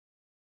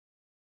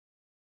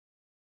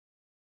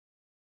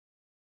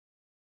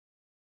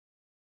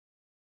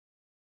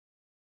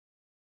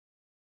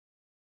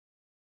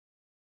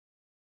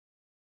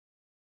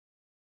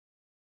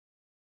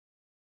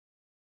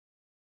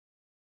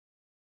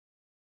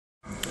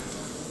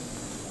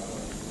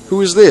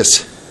Who is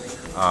this?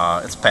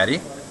 It's Paddy.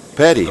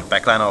 Paddy. The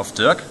backliner of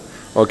Dirk.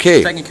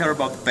 Okay. Taking care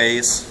about the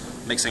bass,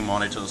 mixing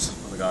monitors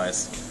for the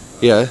guys.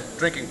 Yeah.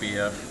 Drinking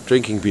beer.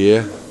 Drinking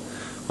beer.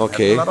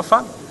 Okay. Having a lot of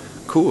fun.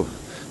 Cool.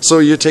 So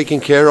you're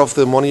taking care of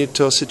the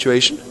monitor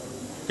situation?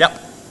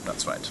 Yep,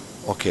 that's right.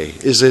 Okay.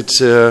 Is it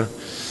a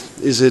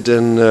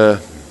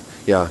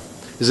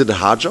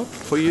hard job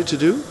for you to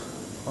do?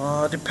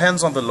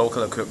 Depends on the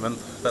local equipment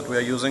that we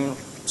are using.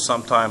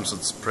 Sometimes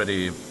it's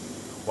pretty,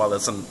 well,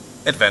 it's an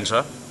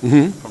adventure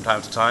from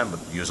time to time, but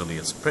usually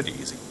it's pretty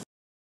easy.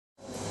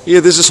 Here,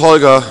 this is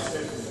Holger.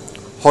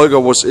 Holger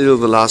was ill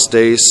the last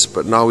days,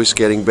 but now he's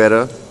getting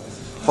better.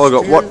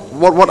 Holger,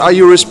 what are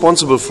you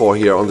responsible for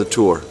here on the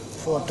tour?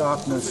 For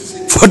darkness.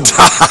 For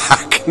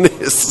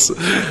darkness?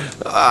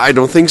 I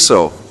don't think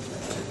so.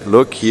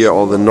 Look here,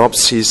 all the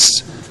knobs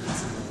he's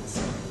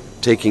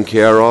taking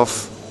care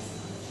of.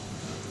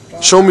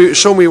 Show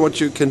me what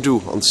you can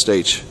do on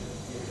stage.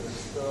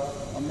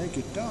 I'll make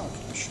it dark.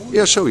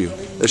 Yeah, show you.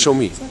 Show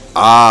me.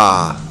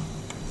 Ah,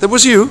 that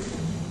was you?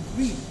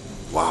 Me.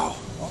 Wow.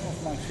 One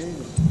of my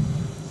favorites.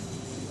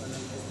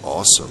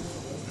 Awesome.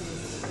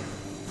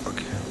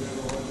 Okay.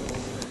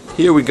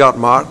 Here we got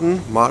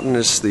Martin. Martin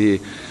is the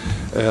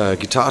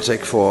guitar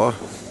tech for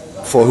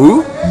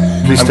who?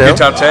 Please I'm tell.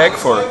 guitar tech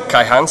for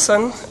Kai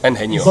Hansen and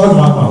Henyo.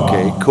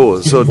 Okay,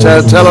 cool. So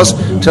tell us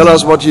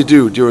what you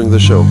do during the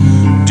show.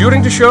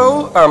 During the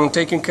show, I'm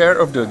taking care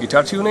of the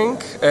guitar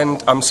tuning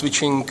and I'm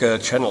switching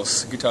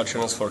channels, guitar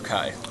channels for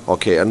Kai.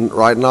 Okay, and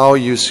right now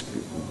you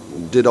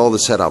did all the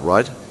setup,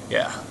 right?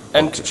 Yeah,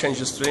 and change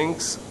the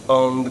strings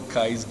on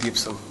Kai's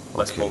Gibson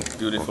Les Paul,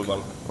 beautiful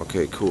one.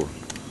 Okay, cool.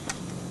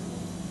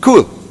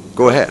 Cool.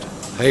 Go ahead.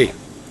 Hey,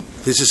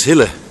 this is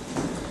Hille.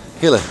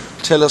 Hille,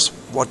 tell us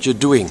what you're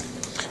doing.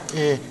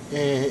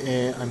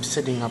 I'm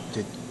setting up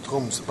the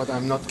drums, but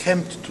I'm not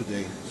camped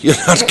today. You're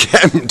not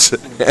camped,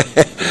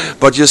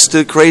 but you're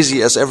still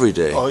crazy as every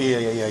day. Oh yeah.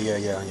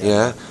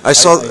 Yeah, I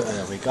saw.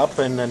 I wake up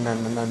and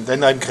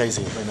then I'm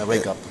crazy when I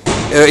wake up.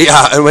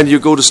 Yeah, and when you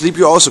go to sleep,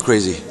 you're also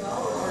crazy.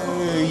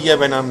 Yeah,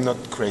 when I'm not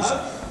crazy.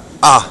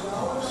 Ah,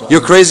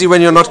 you're crazy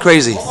when you're not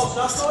crazy.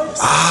 Yes.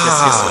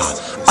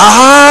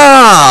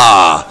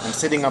 Ah! I'm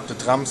setting up the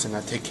drums and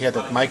I take care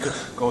that Michael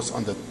goes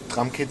on the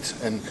drum kit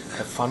and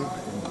have fun.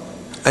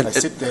 And I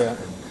sit there and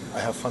I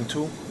have fun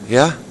too.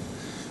 Yeah?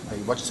 I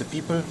watch the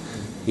people.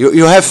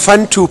 You have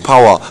fun too,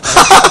 power.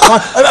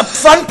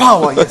 Fun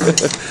power,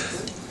 yes.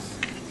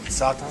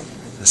 Satan.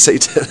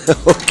 Satan,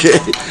 okay.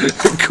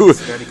 Cool.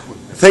 Very cool.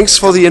 Thanks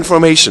for the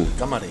information.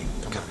 Gamare.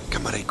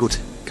 Gamare, gut.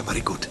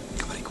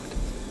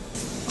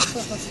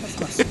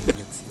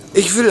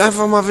 Ich will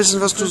einfach mal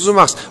wissen, was du so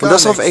machst. Und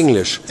das auf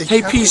Englisch.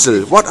 Hey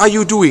Piesel, what are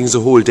you doing the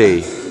whole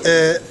day?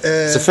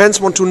 The fans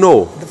want to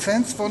know. The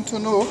fans want to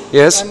know.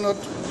 Yes. I'm not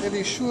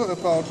really sure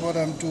about what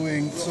I'm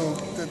doing, so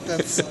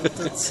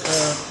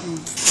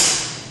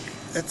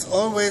it's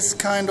always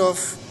kind of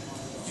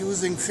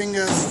using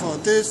fingers for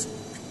this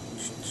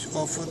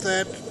or for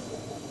that.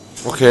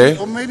 Okay.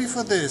 Or maybe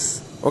for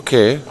this.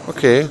 Okay.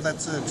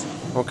 That's it.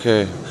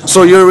 Okay.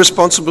 So you're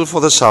responsible for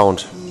the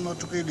sound?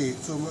 Not really.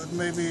 So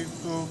maybe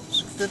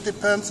it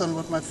depends on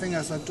what my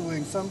fingers are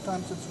doing.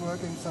 Sometimes it's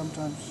working,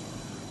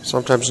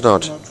 sometimes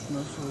not. So,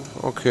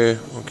 Okay.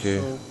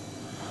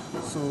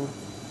 So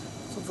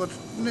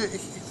nee,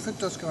 ich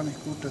finde das gar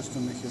nicht gut, dass du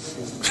mich jetzt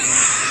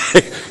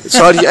hier...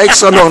 Jetzt halte ich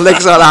extra noch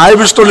eine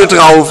halbe Stunde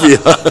drauf hier.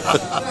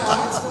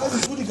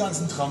 Wo die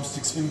ganzen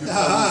Drumsticks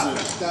hingekommen sind.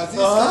 Da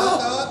siehst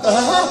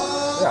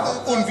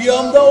du, Und wir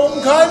haben da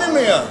oben keine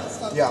mehr.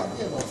 Ja.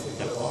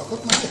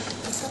 Guck mal hier,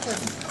 das hat er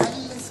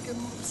alles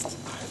gemust.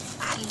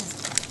 Alles.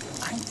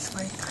 1, 2,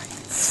 3,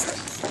 5.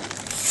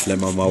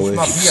 Flemmermaul.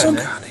 Gibt's doch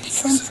gar nicht.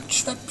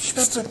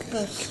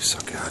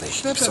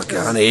 Gibt's doch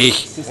gar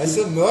nicht. Weißt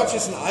du, Merch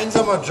ist ein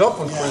einsamer Job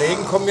und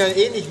Kollegen kommen ja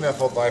eh nicht mehr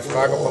vorbei,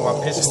 fragen, ob man mal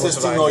pissen muss. Ist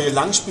das die neue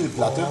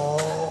Langspielplatte?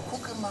 Oh,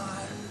 gucke mal.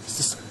 Ist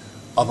das,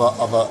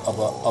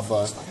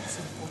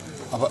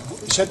 aber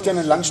ich hätte gerne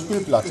eine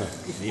Langspielplatte.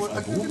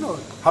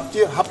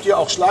 Habt ihr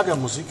auch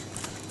Schlagermusik?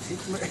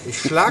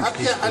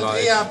 Habt ihr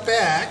Andrea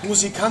Berg?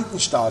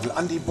 Musikantenstadel,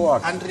 Andi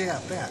Borg.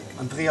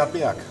 Andrea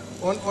Berg.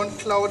 Und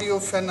Claudio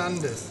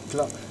Fernandes.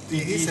 Die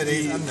hieß ja, der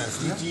ist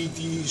anders, ne?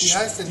 Wie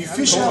heißt denn die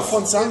Fischer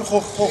von San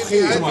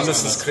Jose.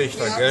 Mindestens kriegt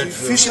er Geld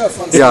für. Fischer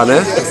von Ja,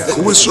 ne?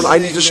 Ruhe ist schon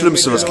eigentlich das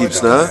Schlimmste, was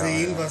gibt's, ne?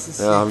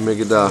 Ja, hab ich mir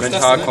gedacht.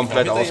 Mental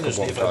komplett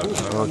ausgebombt hat.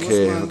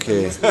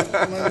 Okay.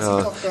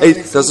 Ja.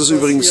 Ey, das ist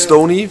übrigens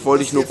Stony,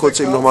 wollte ich nur kurz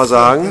eben nochmal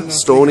sagen.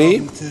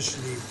 Stony,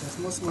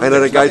 einer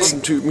der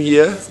geilsten Typen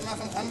hier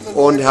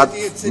und hat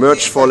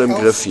Merch voll im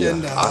Griff hier.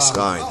 Ass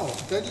rein.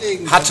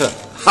 Hatte.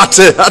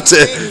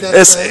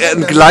 Es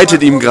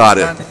entgleitet ihm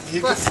gerade. Hier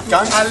gibt es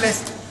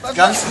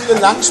ganz viele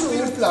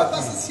Langspielplatten.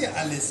 Was es hier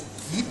alles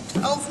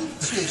gibt auf dem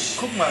Tisch.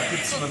 Guck mal,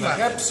 gibt es eine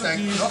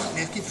Rhapsody.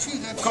 Es gibt viel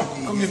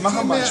Rhapsody. Komm, wir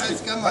machen mal ein Spiel.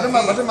 Warte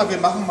mal, wir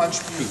machen mal ein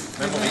Spiel.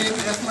 Wir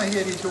nehmen erstmal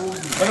hier die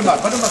Dosen. Warte mal,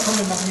 komm,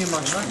 wir machen hier mal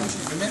ein Spiel.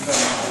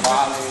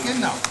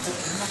 Genau.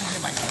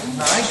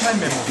 Nein, kein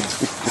Memory.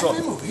 So,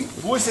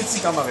 wo ist jetzt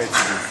die Kamera jetzt?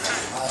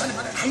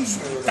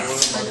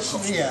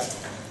 Hier.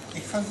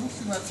 Ich versuche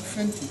sie mal zu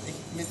finden.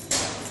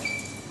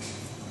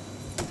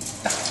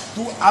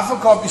 Du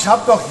Affekopf, ich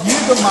hab doch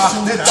hier gemacht,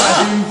 nicht da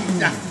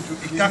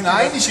hinten.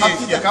 Nein, ich hab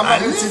die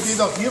Gamma-CD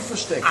doch hier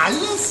versteckt.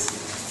 Alles?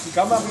 Die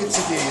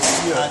Gamma-CD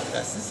ist hier.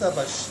 Das ist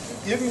aber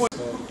Irgendwo.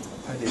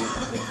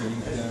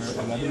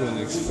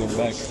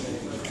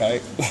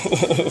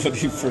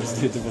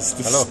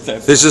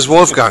 This is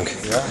Wolfgang.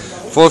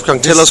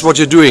 Wolfgang, tell us what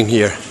you're doing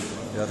here.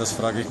 Ja, das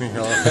frage ich mich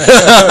auch.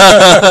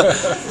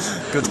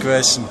 Good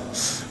question.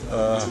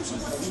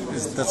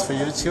 That's for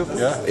YouTube,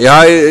 yeah?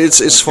 Yeah,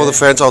 it's for the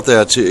fans out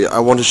there. I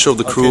want to show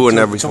the crew and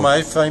everything. To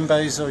my fan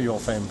base or your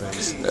fan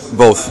base?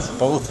 Both.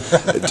 Both.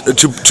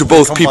 to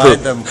both people.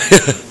 Them.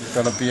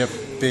 Gonna be a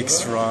big,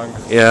 strong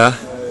Yeah.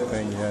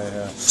 thing.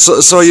 Yeah.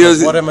 So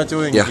you. What am I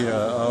doing Yeah. here?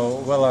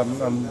 Well,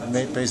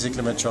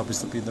 basically my job is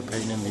to be the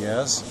pain in the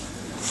ass.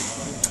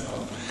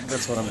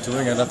 That's what I'm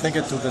doing, and I think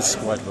I do this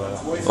quite well.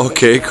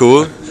 Okay,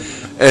 cool.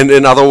 And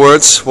in other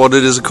words, what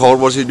it is called?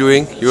 What you're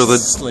doing? You're the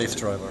Slave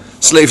driver.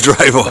 slave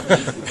driver.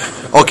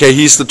 Okay,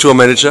 he's the tour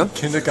manager.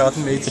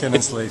 Kindergartenmädchen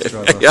and slave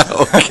driver.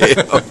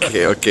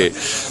 Yeah. Okay.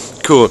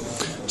 Cool.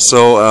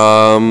 So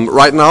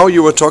right now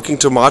you were talking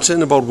to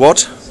Martin about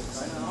what?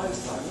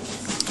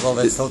 Well,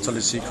 that's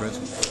totally secret.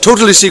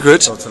 Totally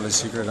secret. Totally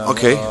secret.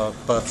 Okay.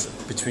 But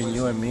between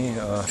you and me.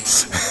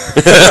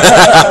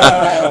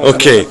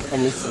 Okay.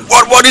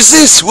 What is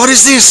this? What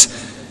is this?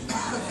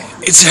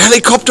 It's a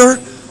helicopter?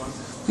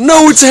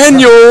 No, it's a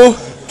Henjo.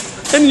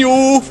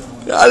 Henjo.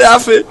 Ja, der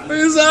Affe. Da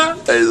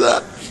ist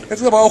er.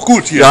 Jetzt ist aber auch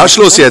gut hier. Ja,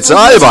 Schluss jetzt.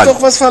 Albern.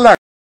 Doch was verlangt.